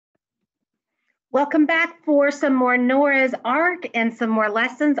Welcome back for some more Nora's Arc and some more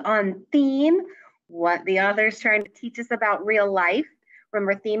lessons on theme, what the author is trying to teach us about real life.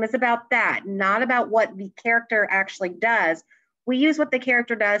 Remember, theme is about that, not about what the character actually does. We use what the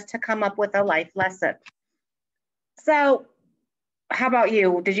character does to come up with a life lesson. So how about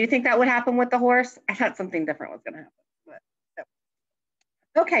you? Did you think that would happen with the horse? I thought something different was going to happen.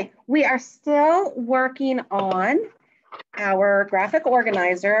 Okay, we are still working on our graphic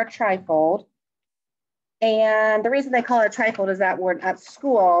organizer, our trifold. And the reason they call it a trifold is that when at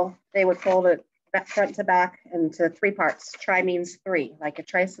school, they would fold it front to back into three parts. Tri means three, like a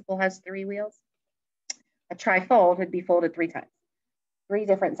tricycle has three wheels. A trifold would be folded three times, three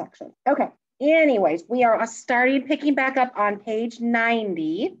different sections. Okay, anyways, we are starting picking back up on page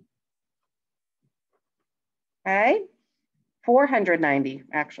 90. Okay, 490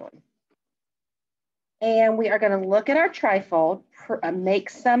 actually. And we are going to look at our trifold, make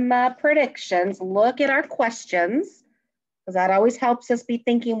some predictions, look at our questions, because that always helps us be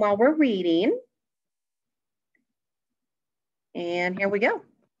thinking while we're reading. And here we go.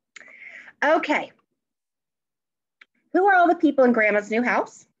 Okay. Who are all the people in Grandma's new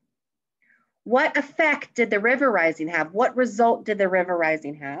house? What effect did the river rising have? What result did the river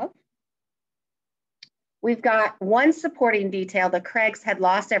rising have? We've got one supporting detail. The Craigs had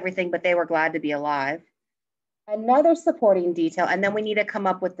lost everything, but they were glad to be alive. Another supporting detail, and then we need to come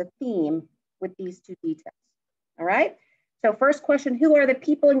up with the theme with these two details. All right? So first question, who are the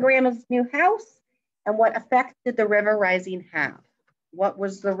people in Grandma's new house? And what effect did the river rising have? What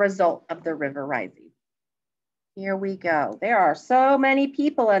was the result of the river rising? Here we go. There are so many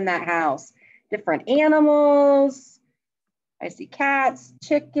people in that house. Different animals. I see cats,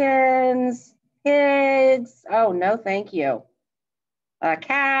 chickens, pigs. Oh, no, thank you. A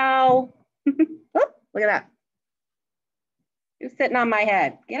cow. Oh, look at that. Who's sitting on my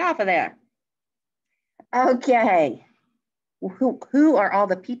head? Get off of there. Okay. Who are all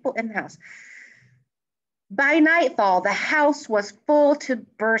the people in the house? By nightfall, the house was full to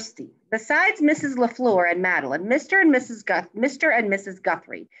bursting. Besides Mrs. LaFleur and Madeline, Mr. and Mrs.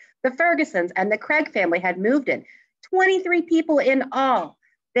 Guthrie, the Fergusons, and the Craig family had moved in. 23 people in all.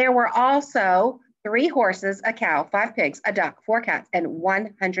 There were also 3 horses, a cow, 5 pigs, a duck, 4 cats, and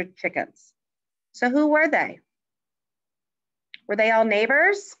 100 chickens. So who were they? Were they all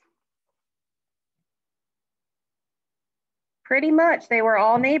neighbors? Pretty much, they were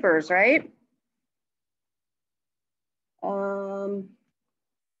all neighbors, right?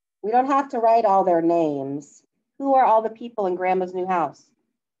 We don't have to write all their names. Who are all the people in Grandma's new house?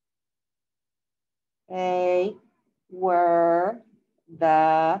 They were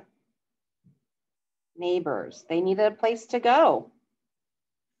the neighbors. They needed a place to go.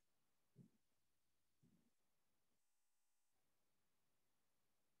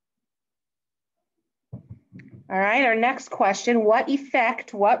 All right, our next question, what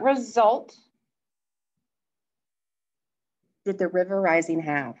effect, what result did the river rising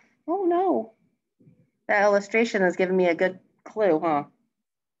have? Oh no, that illustration is giving me a good clue, huh?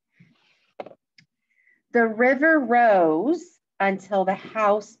 The river rose until the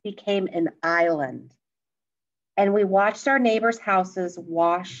house became an island, and we watched our neighbors' houses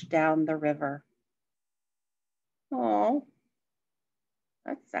wash down the river. Oh,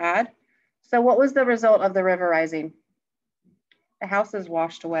 that's sad. So what was the result of the river rising? The houses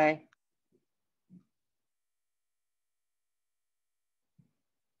washed away.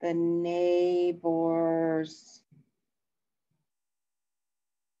 The neighbors'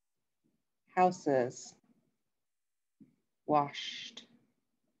 houses washed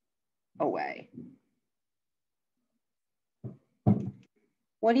away.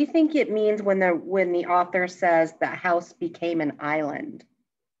 What do you think it means when the author says the house became an island?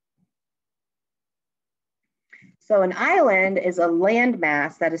 So an island is a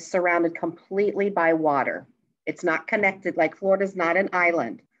landmass that is surrounded completely by water. It's not connected, like Florida's not an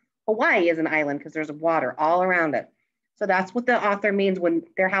island. Hawaii is an island because there's water all around it. So that's what the author means when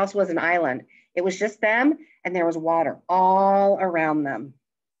their house was an island. It was just them and there was water all around them.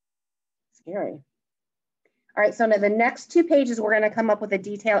 Scary. All right, so now the next 2 pages, we're going to come up with a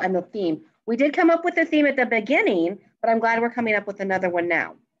detail and the theme. We did come up with the theme at the beginning, but I'm glad we're coming up with another one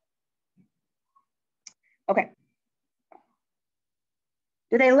now. Okay.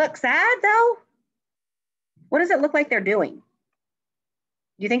 Do they look sad though? What does it look like they're doing?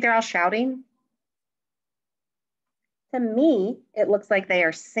 Do you think they're all shouting? To me, it looks like they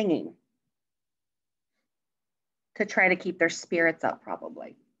are singing to try to keep their spirits up,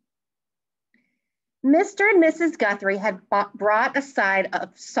 probably. Mr. and Mrs. Guthrie had brought a side of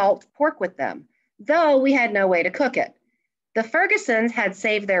salt pork with them, though we had no way to cook it. The Fergusons had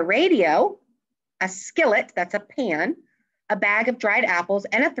saved their radio, a skillet, that's a pan, a bag of dried apples,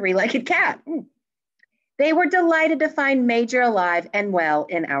 and a three-legged cat. They were delighted to find Major alive and well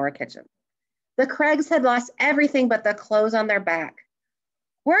in our kitchen. The Craigs had lost everything but the clothes on their back.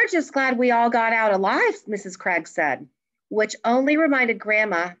 We're just glad we all got out alive, Mrs. Craig said, which only reminded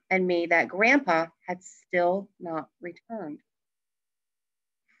Grandma and me that Grandpa had still not returned.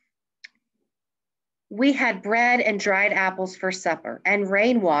 We had bread and dried apples for supper and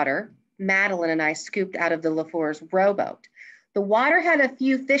rainwater Madeline and I scooped out of the LaFour's rowboat. The water had a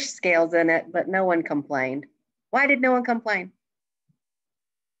few fish scales in it, but no one complained. Why did no one complain?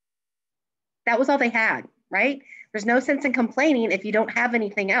 That was all they had, right? There's no sense in complaining if you don't have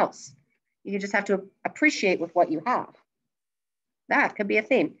anything else. You just have to appreciate with what you have. That could be a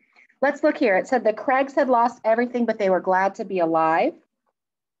theme. Let's look here. It said the Craigs had lost everything, but they were glad to be alive.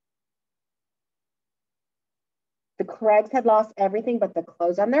 The Craigs had lost everything but the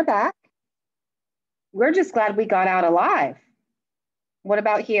clothes on their back. We're just glad we got out alive. What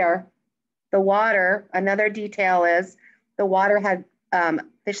about here? The water, another detail is the water had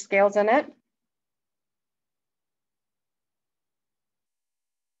fish scales in it.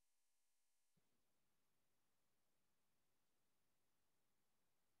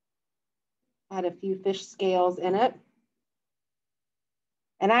 Had a few fish scales in it.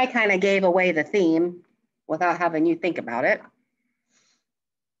 And I kind of gave away the theme without having you think about it.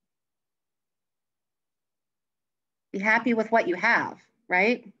 Be happy with what you have,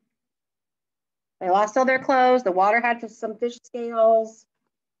 right? They lost all their clothes. The water had some fish scales.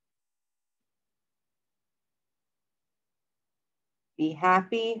 Be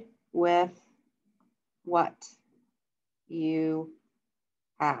happy with what you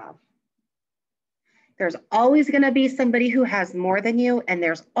have. There's always going to be somebody who has more than you, and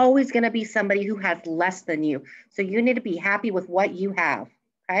there's always going to be somebody who has less than you. So you need to be happy with what you have,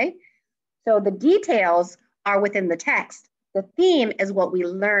 okay? So the details are within the text. The theme is what we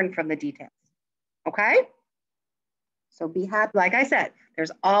learn from the details, okay? So be happy. Like I said,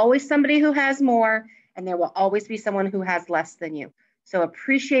 there's always somebody who has more, and there will always be someone who has less than you. So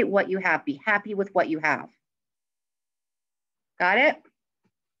appreciate what you have. Be happy with what you have. Got it?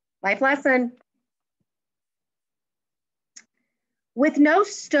 Life lesson. With no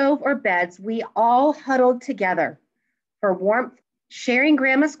stove or beds, we all huddled together for warmth, sharing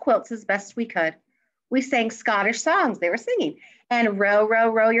Grandma's quilts as best we could. We sang Scottish songs, they were singing, and row, row,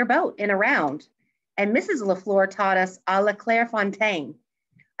 row your boat in a round. And Mrs. LaFleur taught us A la Clairefontaine,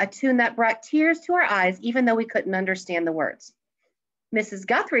 a tune that brought tears to our eyes, even though we couldn't understand the words. Mrs.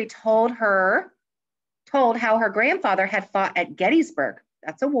 Guthrie told how her grandfather had fought at Gettysburg.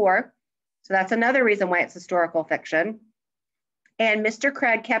 That's a war. So that's another reason why it's historical fiction. And Mr.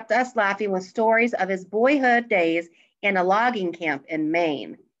 Craig kept us laughing with stories of his boyhood days in a logging camp in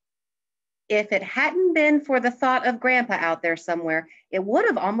Maine. If it hadn't been for the thought of Grandpa out there somewhere, it would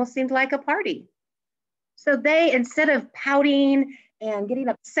have almost seemed like a party. So they, instead of pouting and getting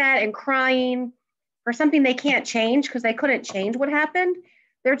upset and crying for something they can't change because they couldn't change what happened,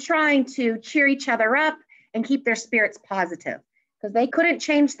 they're trying to cheer each other up and keep their spirits positive because they couldn't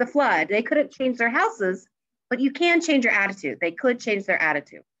change the flood. They couldn't change their houses, but you can change your attitude. They could change their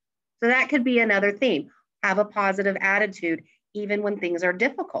attitude. So that could be another theme. Have a positive attitude even when things are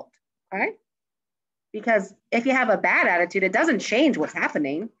difficult, okay? Because if you have a bad attitude, it doesn't change what's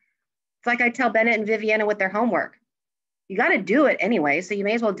happening. It's like I tell Bennett and Viviana with their homework. You got to do it anyway, so you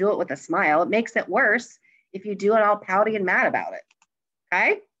may as well do it with a smile. It makes it worse if you do it all pouty and mad about it,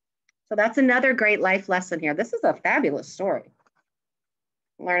 okay? So that's another great life lesson here. This is a fabulous story.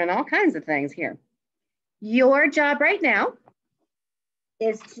 Learning all kinds of things here. Your job right now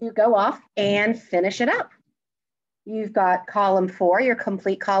is to go off and finish it up. You've got column 4, your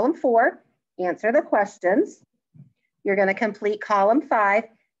complete column 4, answer the questions. You're going to complete column 5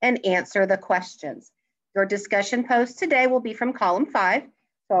 and answer the questions. Your discussion post today will be from column 5.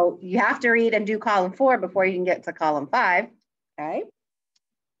 So you have to read and do column 4 before you can get to column 5, okay?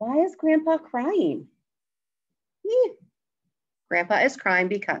 Why is Grandpa crying? Grandpa is crying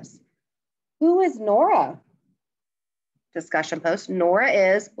because. Who is Nora? Discussion post, Nora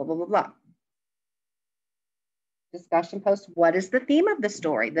is blah, blah, blah, blah. Discussion post, what is the theme of the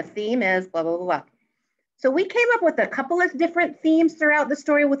story? The theme is blah, blah, blah, blah. So we came up with a couple of different themes throughout the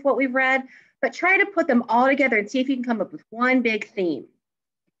story with what we've read, but try to put them all together and see if you can come up with one big theme.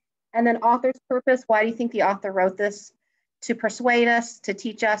 And then author's purpose, why do you think the author wrote this? To persuade us, to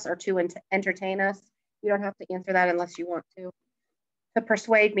teach us, or to entertain us? You don't have to answer that unless you want to. To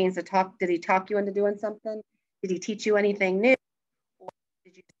persuade means to talk. Did he talk you into doing something? Did he teach you anything new? Or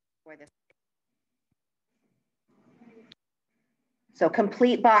did you enjoy this? So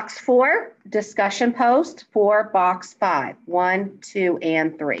complete box 4, discussion post for box 5, 1, 2,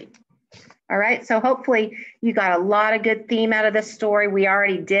 and 3. All right, so hopefully you got a lot of good theme out of this story. We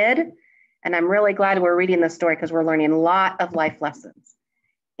already did, and I'm really glad we're reading this story because we're learning a lot of life lessons.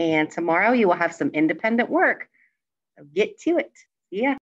 And tomorrow you will have some independent work. So get to it. Yeah.